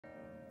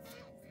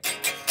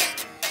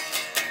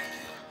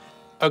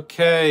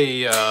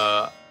Okay,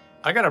 I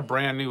got a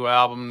brand new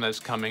album that's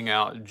coming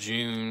out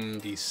June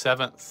the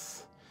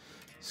 7th.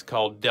 It's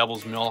called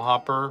Devil's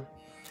Millhopper.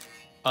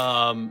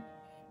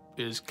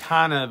 Is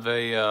kind of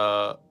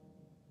a,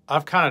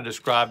 I've kind of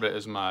described it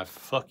as my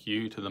fuck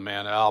you to the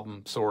man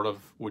album, sort of,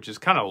 which is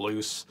kind of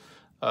loose.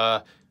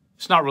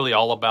 It's not really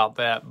all about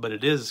that, but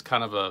it is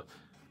kind of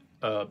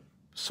a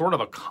sort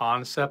of a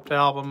concept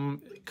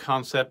album,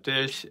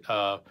 concept-ish.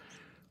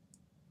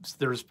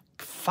 There's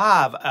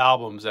 5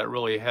 albums that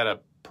really had a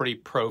pretty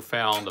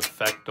profound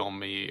effect on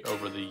me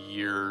over the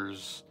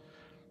years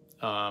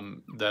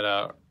that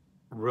I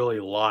really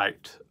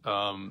liked.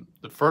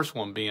 The first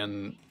one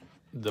being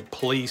The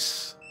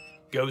Police,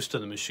 Ghost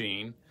of the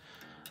Machine,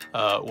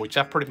 which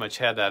I pretty much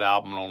had that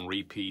album on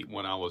repeat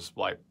when I was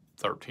like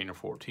 13 or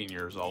 14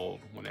 years old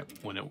when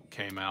it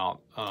came out.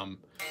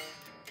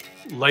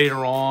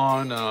 Later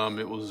on,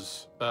 it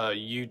was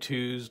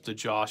U2's The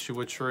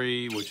Joshua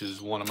Tree, which is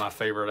one of my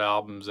favorite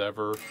albums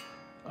ever.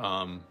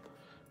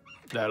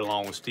 That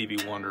along with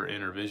Stevie Wonder,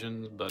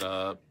 Intervision,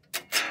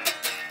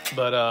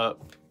 but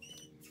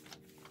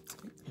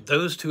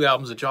those 2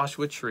 albums, The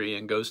Joshua Tree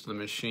and Ghost of the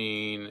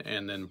Machine,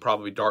 and then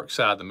probably Dark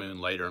Side of the Moon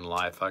later in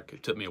life.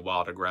 It took me a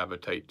while to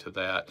gravitate to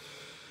that.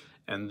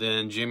 And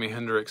then Jimi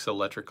Hendrix,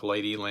 Electric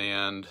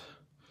Ladyland,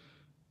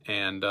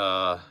 and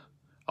all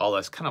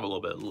that's kind of a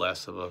little bit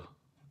less of a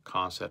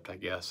concept, I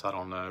guess. I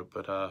don't know,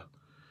 but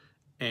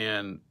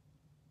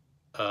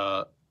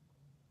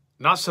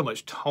not so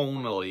much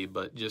tonally,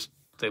 but just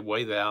the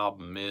way the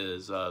album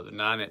is. The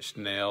 9 Inch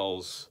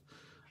Nails,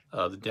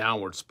 the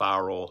Downward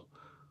Spiral.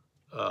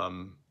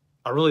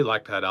 I really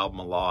like that album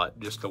a lot.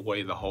 Just the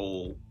way the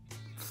whole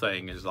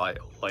thing is like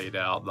laid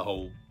out, the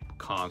whole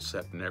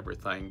concept and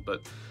everything.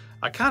 But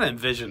I kind of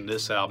envisioned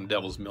this album,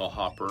 Devil's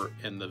Millhopper,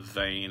 in the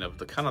vein of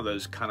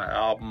those kind of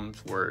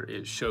albums where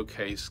it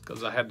showcased,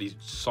 because I had these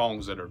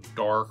songs that are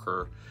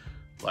darker,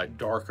 like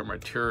darker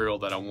material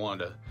that I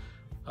wanted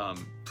to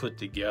put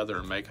together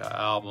and make an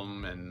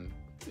album, and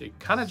it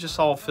kind of just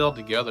all fell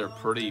together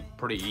pretty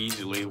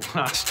easily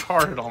when I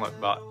started on it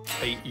about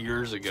 8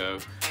 years ago.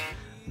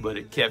 But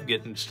it kept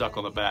getting stuck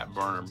on the back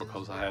burner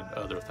because I had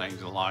other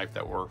things in life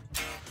that were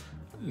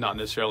not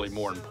necessarily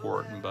more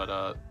important,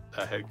 but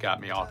that had got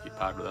me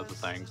occupied with other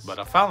things. But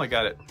I finally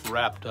got it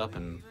wrapped up,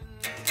 and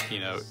you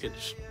know,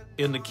 it's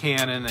in the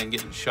canon and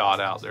getting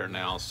shot out there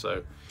now.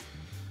 So,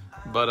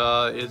 but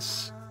I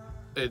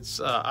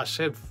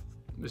said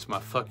it's my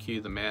fuck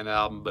you the man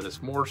album, but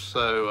it's more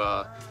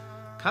so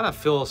kind of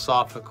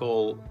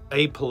philosophical,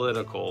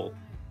 apolitical,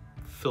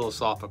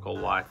 philosophical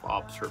life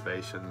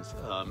observations.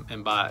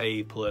 And by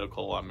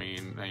apolitical, I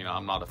mean, you know,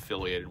 I'm not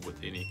affiliated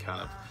with any kind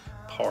of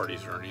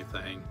parties or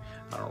anything.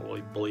 I don't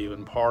really believe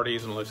in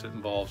parties unless it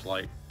involves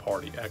like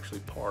actually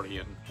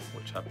partying,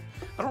 which I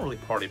don't really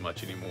party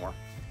much anymore.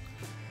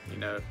 You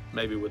know,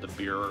 maybe with a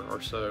beer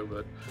or so,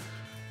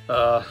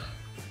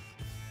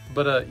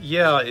 but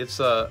yeah,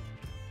 it's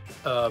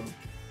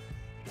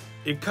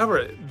it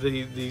covered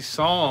these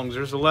songs.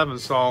 There's 11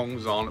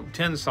 songs on it,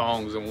 10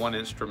 songs and 1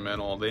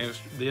 instrumental. The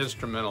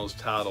instrumental is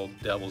titled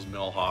Devil's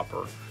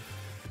Millhopper.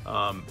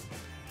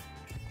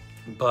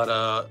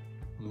 But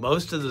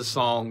most of the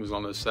songs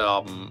on this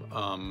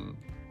album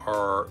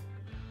are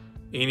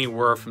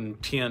anywhere from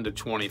 10 to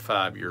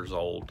 25 years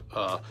old.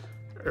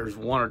 There's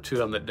 1 or 2 of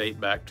them that date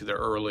back to the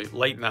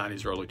late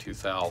 90s, early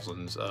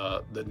 2000s.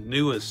 The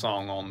newest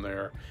song on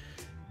there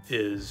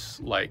is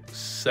like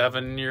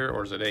 7 years,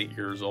 or is it 8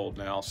 years old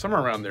now?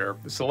 Somewhere around there.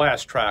 It's the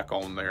last track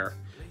on there,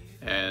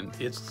 and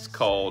it's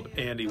called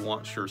Andy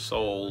Wants Your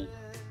Soul,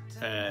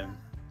 and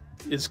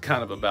it's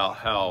kind of about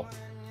how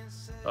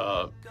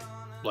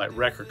like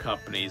record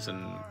companies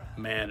and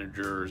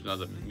managers and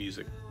other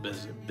music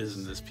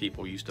business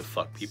people used to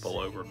fuck people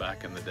over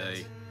back in the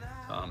day,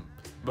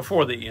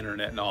 before the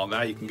internet and all.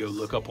 Now you can go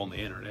look up on the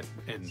internet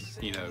and,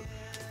 you know,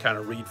 kind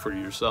of read for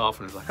yourself,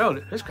 and it's like, oh,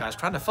 this guy's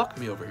trying to fuck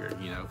me over here,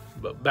 you know.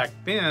 But back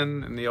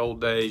then, in the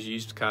old days, you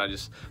used to kind of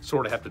just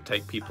sort of have to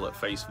take people at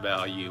face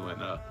value,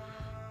 and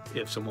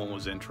if someone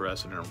was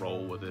interested, and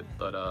roll with it.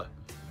 But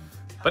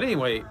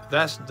anyway,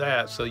 that's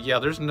that. So yeah,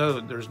 there's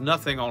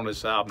nothing on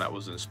this album that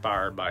was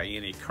inspired by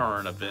any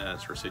current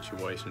events or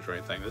situations or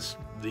anything.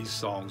 These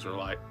songs are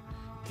like,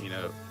 you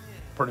know,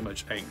 pretty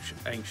much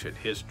ancient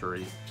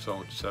history,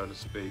 so to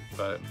speak,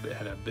 but it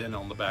had been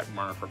on the back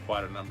burner for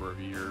quite a number of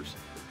years.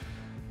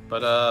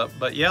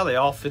 But yeah, they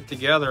all fit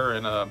together,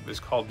 and it's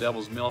called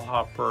Devil's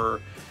Millhopper.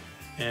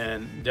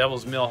 And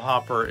Devil's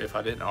Millhopper, if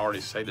I didn't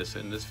already say this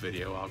in this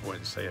video, I'll go ahead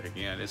and say it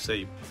again. It's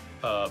a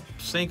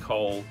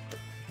sinkhole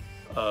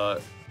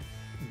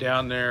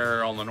down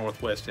there on the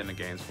northwest end of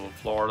Gainesville,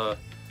 Florida.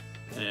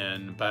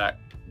 And back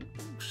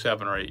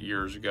 7 or 8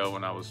 years ago,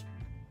 when I was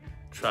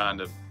trying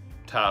to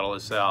title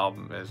this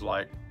album, as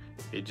like,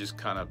 it just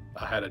kind of,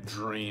 I had a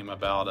dream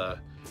about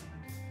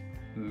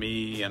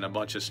me and a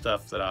bunch of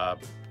stuff that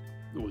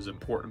it was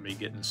important to me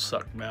getting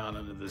sucked down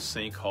into this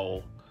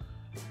sinkhole.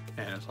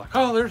 And it's like,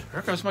 oh, there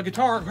goes my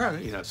guitar,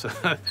 you know. So,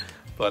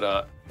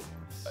 but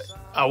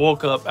I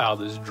woke up out of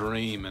this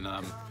dream, and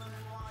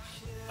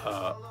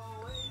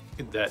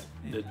that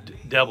the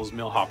Devil's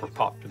Millhopper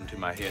popped into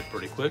my head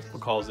pretty quick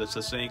because it's a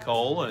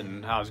sinkhole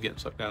and I was getting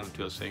sucked down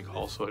into a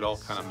sinkhole, so it all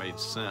kind of made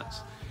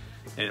sense.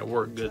 And it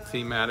worked good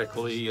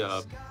thematically.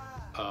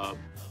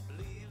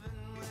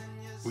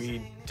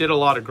 We did a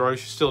lot of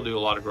still do a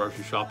lot of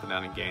grocery shopping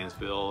down in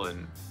Gainesville,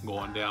 and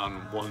going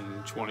down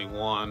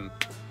 121,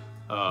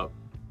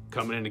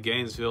 coming into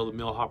Gainesville, the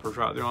Millhopper's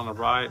right there on the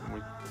right, and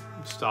we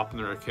stop in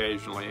there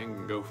occasionally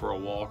and go for a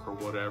walk or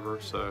whatever.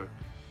 So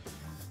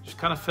just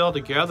kind of fell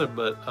together.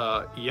 But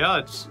yeah,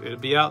 it'll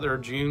be out there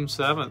June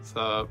 7th.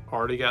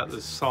 Already got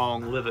this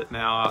song "Live It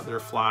Now" out there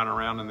flying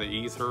around in the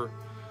ether.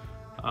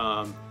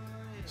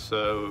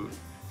 So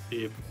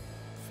if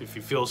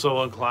you feel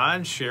so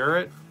inclined, share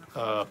it.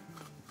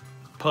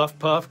 Puff,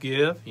 puff,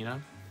 give. You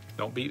know,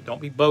 don't be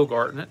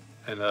bogarting it,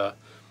 and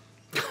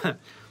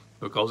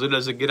because it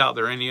doesn't get out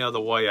there any other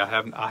way. I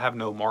have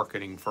no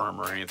marketing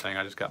firm or anything.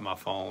 I just got my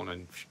phone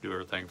and do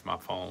everything from my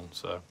phone.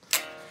 So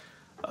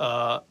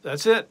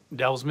that's it.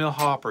 Devil's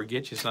Millhopper.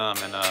 Get you some,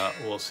 and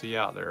we'll see you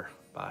out there.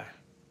 Bye.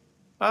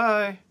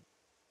 Bye.